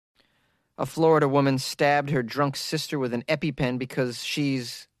A Florida woman stabbed her drunk sister with an EpiPen because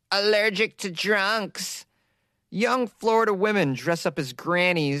she's allergic to drunks. Young Florida women dress up as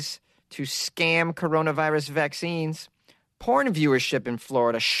grannies to scam coronavirus vaccines. Porn viewership in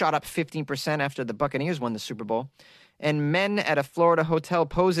Florida shot up 15% after the Buccaneers won the Super Bowl. And men at a Florida hotel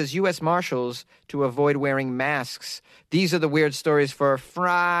pose as U.S. Marshals to avoid wearing masks. These are the weird stories for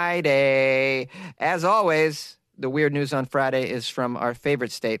Friday. As always, the weird news on Friday is from our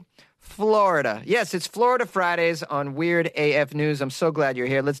favorite state, Florida. Yes, it's Florida Fridays on Weird AF News. I'm so glad you're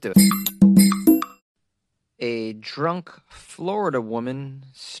here. Let's do it. A drunk Florida woman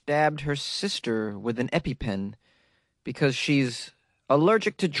stabbed her sister with an EpiPen because she's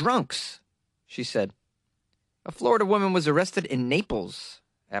allergic to drunks, she said. A Florida woman was arrested in Naples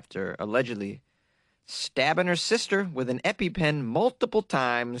after allegedly stabbing her sister with an EpiPen multiple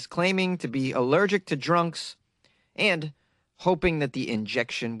times, claiming to be allergic to drunks and hoping that the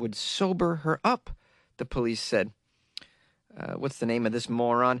injection would sober her up, the police said. What's the name of this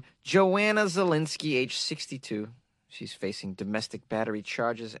moron? Joanna Zielinski, age 62. She's facing domestic battery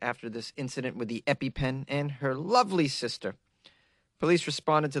charges after this incident with the EpiPen and her lovely sister. Police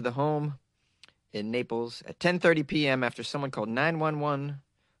responded to the home in Naples at 10:30 p.m. after someone called 911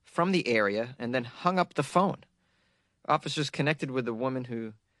 from the area and then hung up the phone. Officers connected with the woman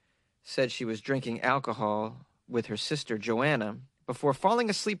who said she was drinking alcohol with her sister, Joanna, before falling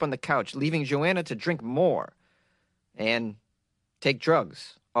asleep on the couch, leaving Joanna to drink more and take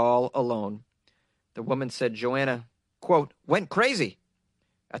drugs all alone. The woman said Joanna, quote, went crazy,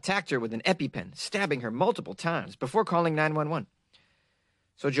 attacked her with an EpiPen, stabbing her multiple times before calling 911.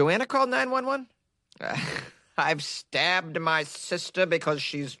 So Joanna called 911? I've stabbed my sister because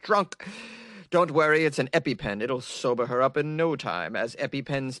she's drunk. Don't worry, it's an EpiPen. It'll sober her up in no time, as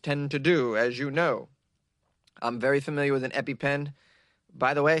EpiPens tend to do, as you know. I'm very familiar with an EpiPen,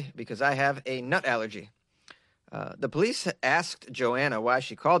 by the way, because I have a nut allergy. The police asked Joanna why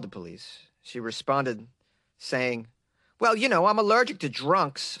she called the police. She responded saying, well, you know, I'm allergic to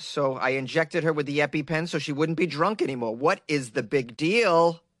drunks, so I injected her with the EpiPen so she wouldn't be drunk anymore. What is the big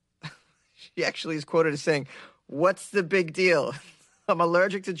deal? She actually is quoted as saying, what's the big deal? I'm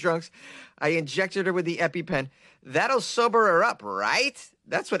allergic to drunks. I injected her with the EpiPen. That'll sober her up, right?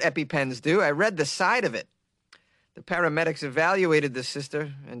 That's what EpiPens do. I read the side of it. The paramedics evaluated the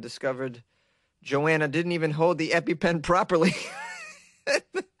sister and discovered Joanna didn't even hold the EpiPen properly.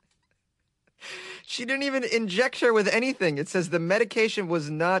 She didn't even inject her with anything. It says the medication was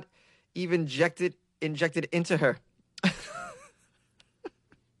not even injected into her.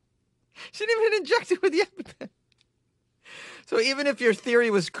 She didn't even inject it with the EpiPen. So even if your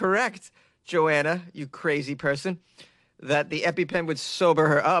theory was correct, Joanna, you crazy person, that the EpiPen would sober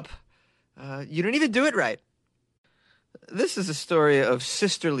her up, you didn't even do it right. This is a story of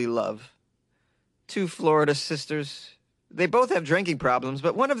sisterly love. Two Florida sisters. They both have drinking problems,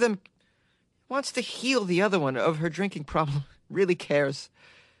 but one of them wants to heal the other one of her drinking problem. Really cares.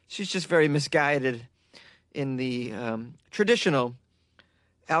 She's just very misguided in the traditional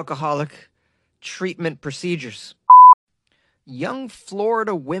alcoholic treatment procedures. Young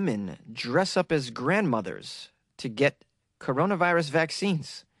Florida women dress up as grandmothers to get coronavirus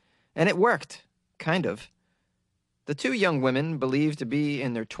vaccines. And it worked, kind of. The two young women, believed to be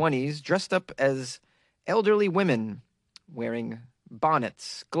in their 20s, dressed up as elderly women, wearing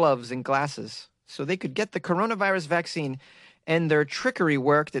bonnets, gloves, and glasses, so they could get the coronavirus vaccine, and their trickery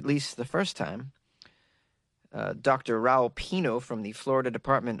worked at least the first time. Dr. Raul Pino from the Florida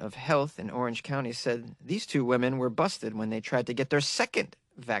Department of Health in Orange County said these two women were busted when they tried to get their second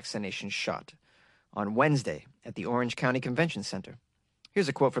vaccination shot on Wednesday at the Orange County Convention Center. Here's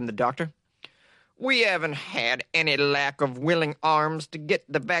a quote from the doctor. We haven't had any lack of willing arms to get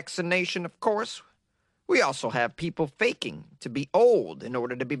the vaccination, of course. We also have people faking to be old in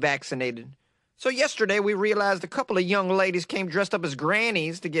order to be vaccinated. So yesterday we realized a couple of young ladies came dressed up as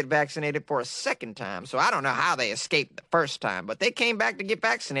grannies to get vaccinated for a second time. So I don't know how they escaped the first time, but they came back to get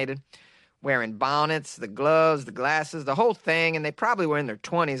vaccinated, wearing bonnets, the gloves, the glasses, the whole thing, and they probably were in their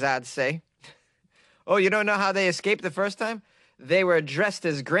 20s, I'd say. Oh, you don't know how they escaped the first time? They were dressed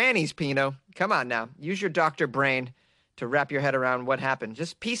as grannies, Pino. Come on now. Use your doctor brain to wrap your head around what happened.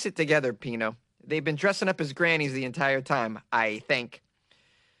 Just piece it together, Pino. They've been dressing up as grannies the entire time, I think.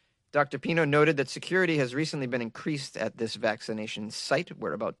 Dr. Pino noted that security has recently been increased at this vaccination site,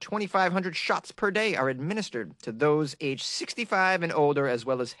 where about 2,500 shots per day are administered to those aged 65 and older, as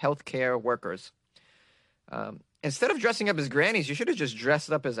well as healthcare workers. Instead of dressing up as grannies, you should have just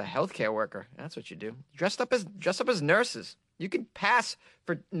dressed up as a healthcare worker. That's what you do. Dress up as nurses. You can pass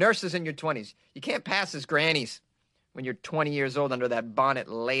for nurses in your 20s. You can't pass as grannies when you're 20 years old under that bonnet,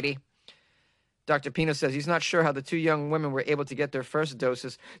 lady. Dr. Pino says he's not sure how the two young women were able to get their first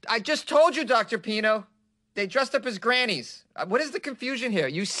doses. I just told you, Dr. Pino. They dressed up as grannies. What is the confusion here?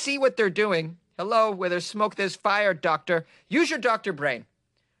 You see what they're doing. Hello, where there's smoke, there's fire, doctor. Use your doctor brain.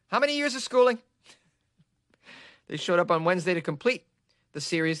 How many years of schooling? They showed up on Wednesday to complete the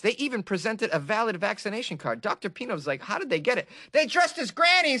series. They even presented a valid vaccination card. Dr. Pino's like, how did they get it? They dressed as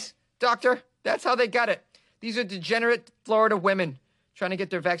grannies, doctor. That's how they got it. These are degenerate Florida women trying to get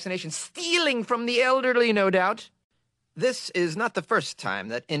their vaccination, stealing from the elderly, no doubt. This is not the first time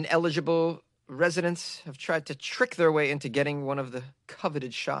that ineligible residents have tried to trick their way into getting one of the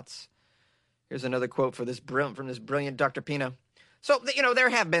coveted shots. Here's another quote from this brilliant Dr. Pino. So, there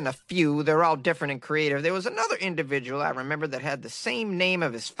have been a few. They're all different and creative. There was another individual I remember that had the same name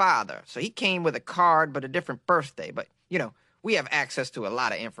of his father. So he came with a card, but a different birthday. But, we have access to a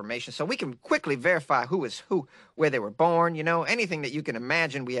lot of information, so we can quickly verify who is who, where they were born, anything that you can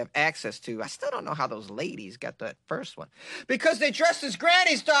imagine we have access to. I still don't know how those ladies got that first one. Because they dressed as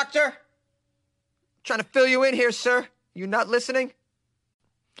grannies, doctor! Trying to fill you in here, sir. You not listening?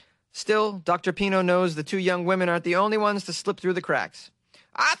 Still, Dr. Pino knows the two young women aren't the only ones to slip through the cracks.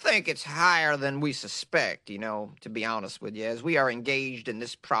 I think it's higher than we suspect, to be honest with you, as we are engaged in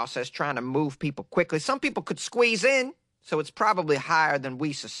this process trying to move people quickly. Some people could squeeze in, so it's probably higher than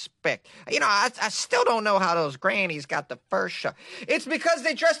we suspect. I still don't know how those grannies got the first shot. It's because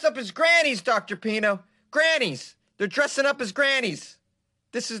they dressed up as grannies, Dr. Pino. Grannies. They're dressing up as grannies.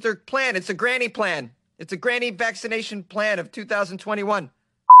 This is their plan. It's a granny plan. It's a granny vaccination plan of 2021.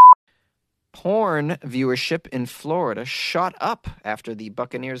 Porn viewership in Florida shot up after the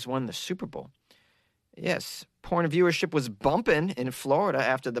Buccaneers won the Super Bowl. Yes, porn viewership was bumping in Florida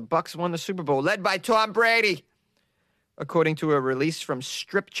after the Bucs won the Super Bowl, led by Tom Brady. According to a release from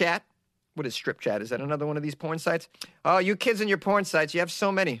Strip Chat. What is Strip Chat? Is that another one of these porn sites? Oh, you kids and your porn sites, you have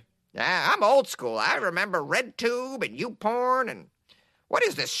so many. I'm old school. I remember RedTube and YouPorn and... What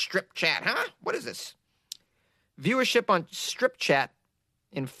is this Strip Chat, huh? What is this? Viewership on Strip Chat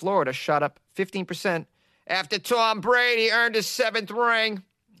in Florida shot up 15% after Tom Brady earned his 7th ring.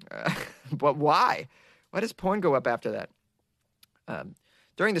 But why? Why does porn go up after that?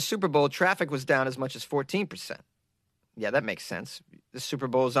 During the Super Bowl, traffic was down as much as 14%. Yeah, that makes sense. The Super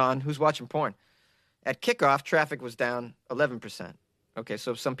Bowl's on. Who's watching porn? At kickoff, traffic was down 11%. Okay,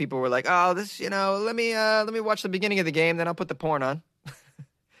 so some people were like, "Oh, this, let me watch the beginning of the game, then I'll put the porn on."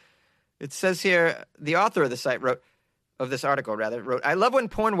 It says here, the author of the site wrote, "I love when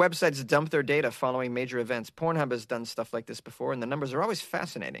porn websites dump their data following major events. Pornhub has done stuff like this before, and the numbers are always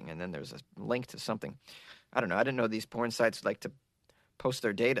fascinating." And then there's a link to something. I don't know. I didn't know these porn sites like to post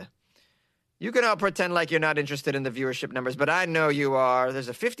their data. You can all pretend like you're not interested in the viewership numbers, but I know you are. There's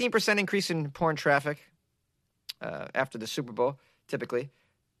a 15% increase in porn traffic after the Super Bowl, typically.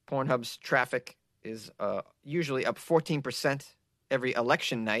 Pornhub's traffic is usually up 14% every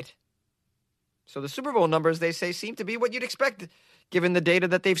election night. So the Super Bowl numbers, they say, seem to be what you'd expect, given the data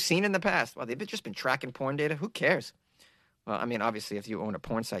that they've seen in the past. Well, they've just been tracking porn data. Who cares? Well, obviously, if you own a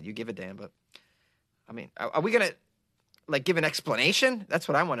porn site, you give a damn. But, are we going to, give an explanation? That's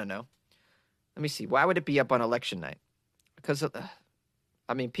what I want to know. Let me see. Why would it be up on election night? Because,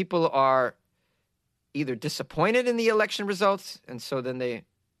 people are either disappointed in the election results, and so then they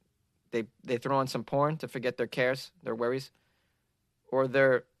throw on some porn to forget their cares, their worries, or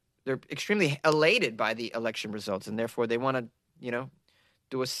they're extremely elated by the election results, and therefore they want to,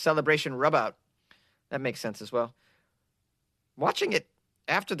 do a celebration rub out. That makes sense as well. Watching it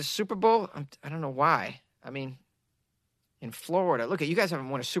after the Super Bowl, I don't know why. In Florida, look, you guys haven't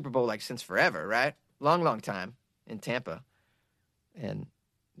won a Super Bowl since forever, right? Long time in Tampa. And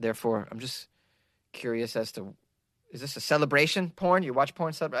therefore, I'm just curious as to, is this a celebration porn? You watch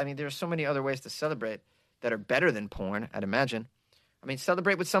porn celebrate? There are so many other ways to celebrate that are better than porn, I'd imagine.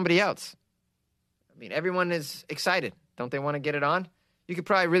 Celebrate with somebody else. Everyone is excited. Don't they want to get it on? You could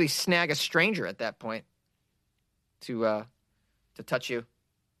probably really snag a stranger at that point to touch you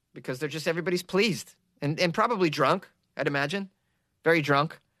because everybody's pleased and probably drunk, I'd imagine. Very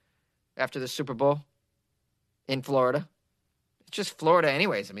drunk after the Super Bowl in Florida. It's just Florida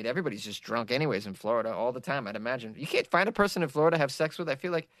anyways. Everybody's just drunk anyways in Florida all the time, I'd imagine. You can't find a person in Florida to have sex with. I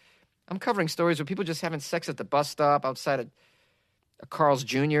feel like I'm covering stories where people just having sex at the bus stop outside of a Carl's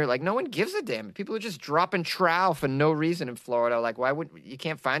Jr. No one gives a damn. People are just dropping trowel for no reason in Florida. Why would you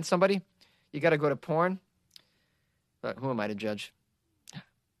can't find somebody? You got to go to porn? But who am I to judge?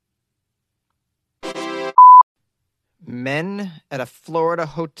 Men at a Florida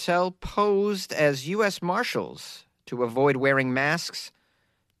hotel posed as U.S. Marshals to avoid wearing masks.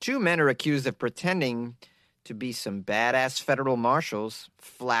 2 men are accused of pretending to be some badass federal marshals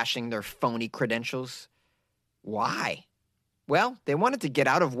flashing their phony credentials. Why? Well, they wanted to get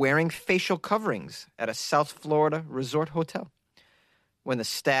out of wearing facial coverings at a South Florida resort hotel. When the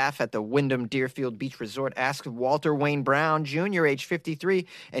staff at the Wyndham Deerfield Beach Resort asked Walter Wayne Brown Jr., age 53,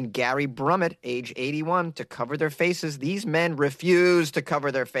 and Gary Brummett, age 81, to cover their faces, these men refused to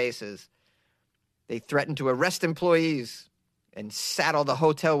cover their faces. They threatened to arrest employees and saddle the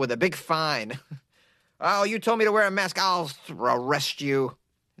hotel with a big fine. Oh, you told me to wear a mask. I'll arrest you.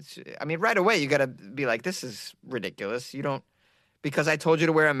 Right away, you got to be like, this is ridiculous. You don't, because I told you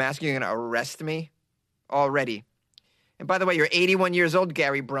to wear a mask, you're going to arrest me already. And by the way, you're 81 years old,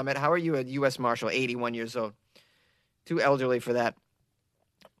 Gary Brummett. How are you a U.S. Marshal, 81 years old? Too elderly for that.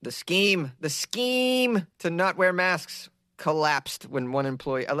 The scheme to not wear masks collapsed when one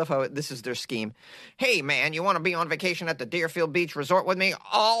employee, I love how this is their scheme. Hey, man, you want to be on vacation at the Deerfield Beach Resort with me?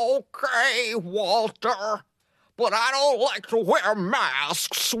 Okay, Walter, but I don't like to wear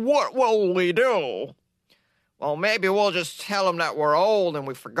masks. What will we do? Well, maybe we'll just tell them that we're old and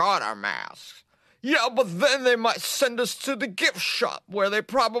we forgot our masks. Yeah, but then they might send us to the gift shop where they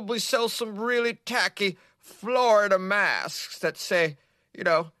probably sell some really tacky Florida masks that say,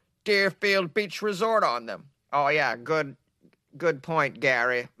 Deerfield Beach Resort on them. Oh, yeah, good point,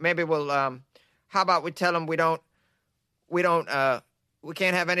 Gary. Maybe we'll, how about we tell them we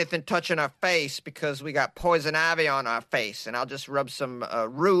can't have anything touching our face because we got poison ivy on our face, and I'll just rub some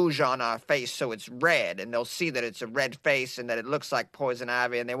rouge on our face so it's red, and they'll see that it's a red face and that it looks like poison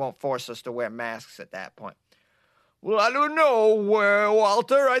ivy, and they won't force us to wear masks at that point. Well, I don't know,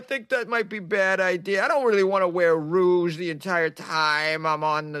 Walter. I think that might be a bad idea. I don't really want to wear rouge the entire time I'm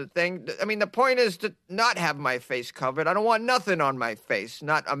on the thing. I mean, the point is to not have my face covered. I don't want nothing on my face.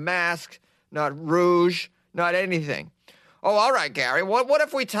 Not a mask, not rouge, not anything. Oh, all right, Gary. What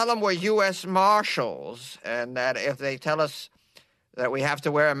if we tell them we're U.S. Marshals and that if they tell us that we have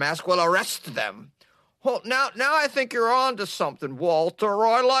to wear a mask, we'll arrest them? Well, now I think you're on to something, Walter.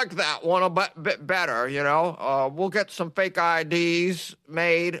 I like that one a bit better, We'll get some fake IDs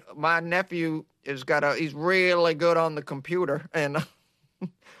made. My nephew he's really good on the computer, and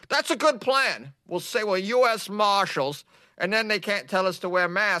that's a good plan. We'll say we're U.S. Marshals, and then they can't tell us to wear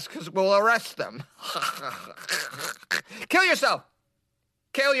masks because we'll arrest them. Kill yourself.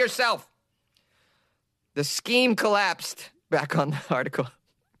 Kill yourself. The scheme collapsed. Back on the article.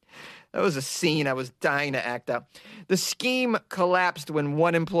 That was a scene I was dying to act out. The scheme collapsed when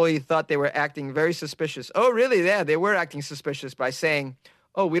one employee thought they were acting very suspicious. Oh, really? Yeah, they were acting suspicious by saying,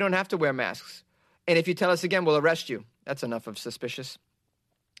 oh, we don't have to wear masks. And if you tell us again, we'll arrest you. That's enough of suspicious.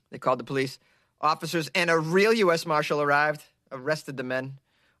 They called the police. Officers and a real U.S. Marshal arrived, arrested the men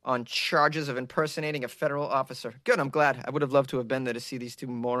on charges of impersonating a federal officer. Good, I'm glad. I would have loved to have been there to see these two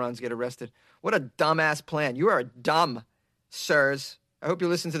morons get arrested. What a dumbass plan. You are dumb, sirs. I hope you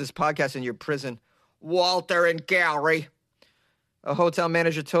listen to this podcast in your prison. Walter and Gary. A hotel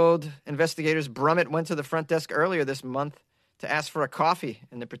manager told investigators Brummett went to the front desk earlier this month to ask for a coffee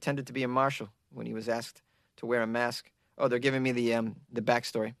and then pretended to be a marshal when he was asked to wear a mask. Oh, they're giving me the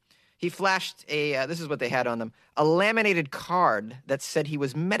backstory. He flashed this is what they had on them, a laminated card that said he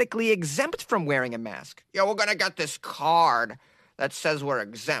was medically exempt from wearing a mask. Yeah, we're going to get this card that says we're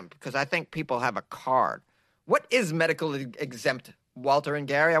exempt because I think people have a card. What is medical exempt, Walter and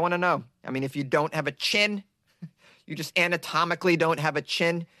Gary? I want to know. I mean, if you don't have a chin, you just anatomically don't have a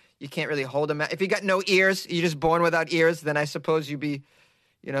chin, you can't really hold a mask. If you got no ears, you're just born without ears, then I suppose you'd be,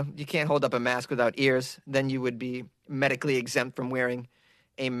 you can't hold up a mask without ears. Then you would be medically exempt from wearing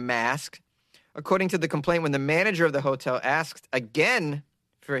a mask. According to the complaint, when the manager of the hotel asked again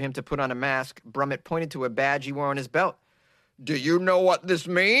for him to put on a mask, Brummett pointed to a badge he wore on his belt. Do you know what this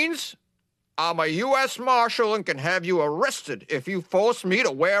means? I'm a U.S. Marshal and can have you arrested if you force me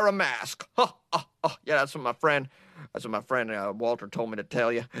to wear a mask. Yeah, that's what my friend Walter told me to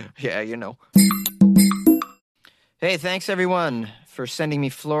tell you. Yeah, Hey, thanks everyone for sending me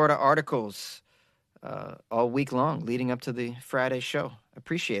Florida articles all week long leading up to the Friday show.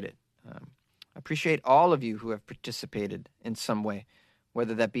 Appreciate it. Appreciate all of you who have participated in some way,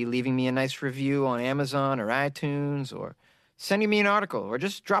 whether that be leaving me a nice review on Amazon or iTunes or sending me an article or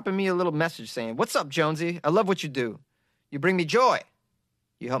just dropping me a little message saying, what's up, Jonesy? I love what you do. You bring me joy.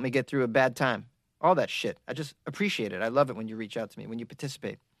 You help me get through a bad time. All that shit. I just appreciate it. I love it when you reach out to me, when you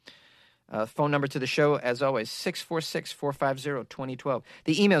participate. Phone number to the show, as always, 646-450-2012.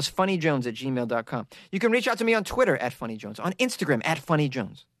 The email is funnyjones@gmail.com. You can reach out to me on Twitter @funnyjones, on Instagram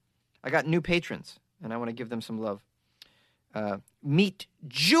 @funnyjones. I got new patrons, and I want to give them some love. Meet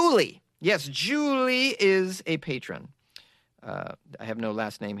Julie. Yes, Julie is a patron. I have no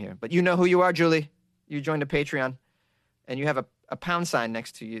last name here, but you know who you are, Julie. you joined a Patreon, and you have a pound sign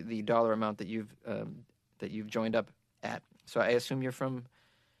next to you, the dollar amount that you've joined up at. So I assume you're from.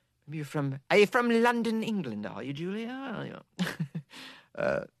 Maybe you're from. Are you from London, England? Are you, Julie?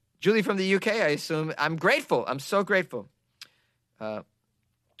 Julie from the UK, I assume. I'm grateful. I'm so grateful.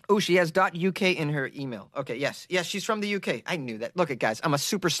 She has .uk in her email. Okay, yes, she's from the UK. I knew that. Look at guys, I'm a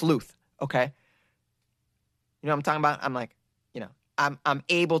super sleuth. Okay, you know what I'm talking about? I'm like, I'm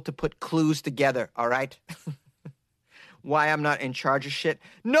able to put clues together. All right. Why I'm not in charge of shit?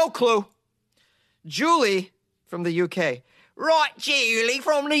 No clue. Julie from the UK. Right, Julie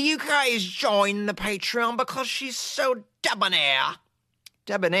from the UK has joined the Patreon because she's so debonair.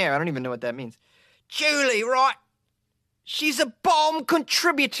 Debonair? I don't even know what that means. Julie, right? She's a bomb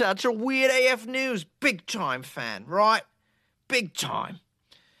contributor to Weird AF News. Big time fan, right? Big time.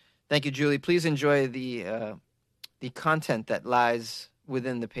 Thank you, Julie. Please enjoy the content that lies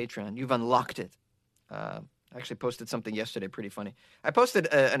within the Patreon. You've unlocked it. I actually posted something yesterday, pretty funny. I posted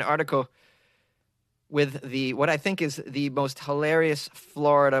an article with what I think is the most hilarious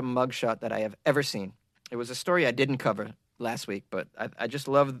Florida mugshot that I have ever seen. It was a story I didn't cover last week, but I just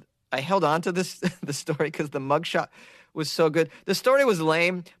loved. I held on to the story because the mugshot was so good. The story was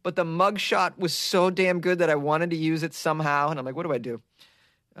lame, but the mugshot was so damn good that I wanted to use it somehow. And I'm like, what do I do?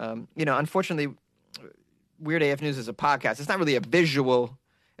 Unfortunately, Weird AF News is a podcast. It's not really a visual.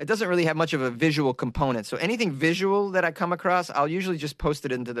 It doesn't really have much of a visual component. So anything visual that I come across, I'll usually just post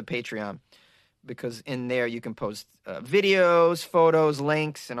it into the Patreon, because in there you can post videos, photos,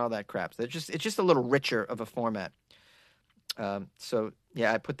 links, and all that crap. So it's just a little richer of a format. So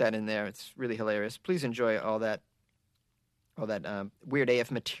yeah, I put that in there. It's really hilarious. Please enjoy all that Weird AF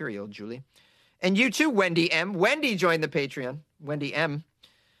material, Julie. And you too, Wendy M. Wendy joined the Patreon. Wendy M.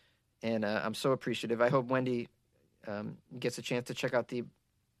 And I'm so appreciative. I hope Wendy gets a chance to check out the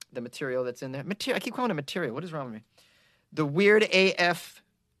material that's in there. I keep calling it material. What is wrong with me? The Weird AF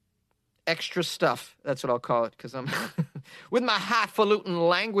extra stuff. That's what I'll call it, because I'm with my highfalutin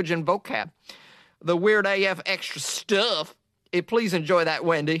language and vocab. The Weird AF extra stuff. Please enjoy that,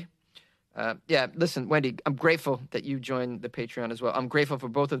 Wendy. Listen, Wendy, I'm grateful that you joined the Patreon as well. I'm grateful for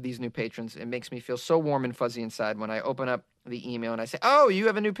both of these new patrons. It makes me feel so warm and fuzzy inside when I open up the email and I say, oh, you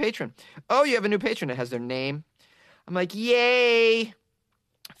have a new patron. Oh, you have a new patron. It has their name. I'm like, yay,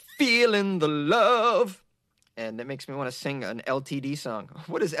 feeling the love. And it makes me want to sing an LTD song.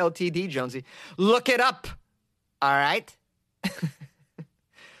 What is LTD, Jonesy? Look it up. All right?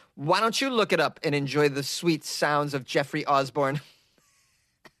 Why don't you look it up and enjoy the sweet sounds of Jeffrey Osborne?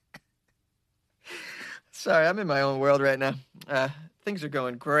 Sorry, I'm in my own world right now. Things are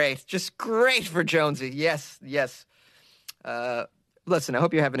going great. Just great for Jonesy. Yes. Listen, I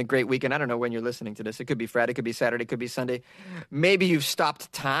hope you're having a great weekend. I don't know when you're listening to this. It could be Friday, it could be Saturday, it could be Sunday. Maybe you've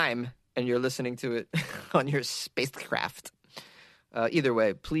stopped time and you're listening to it on your spacecraft. Either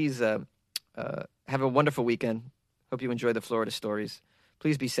way, please have a wonderful weekend. Hope you enjoy the Florida stories.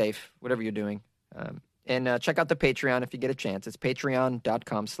 Please be safe, whatever you're doing. And check out the Patreon if you get a chance. It's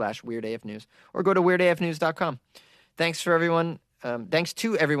patreon.com/weirdafnews, or go to weirdafnews.com. Thanks to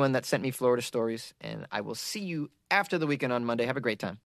everyone that sent me Florida stories, and I will see you after the weekend on Monday. Have a great time.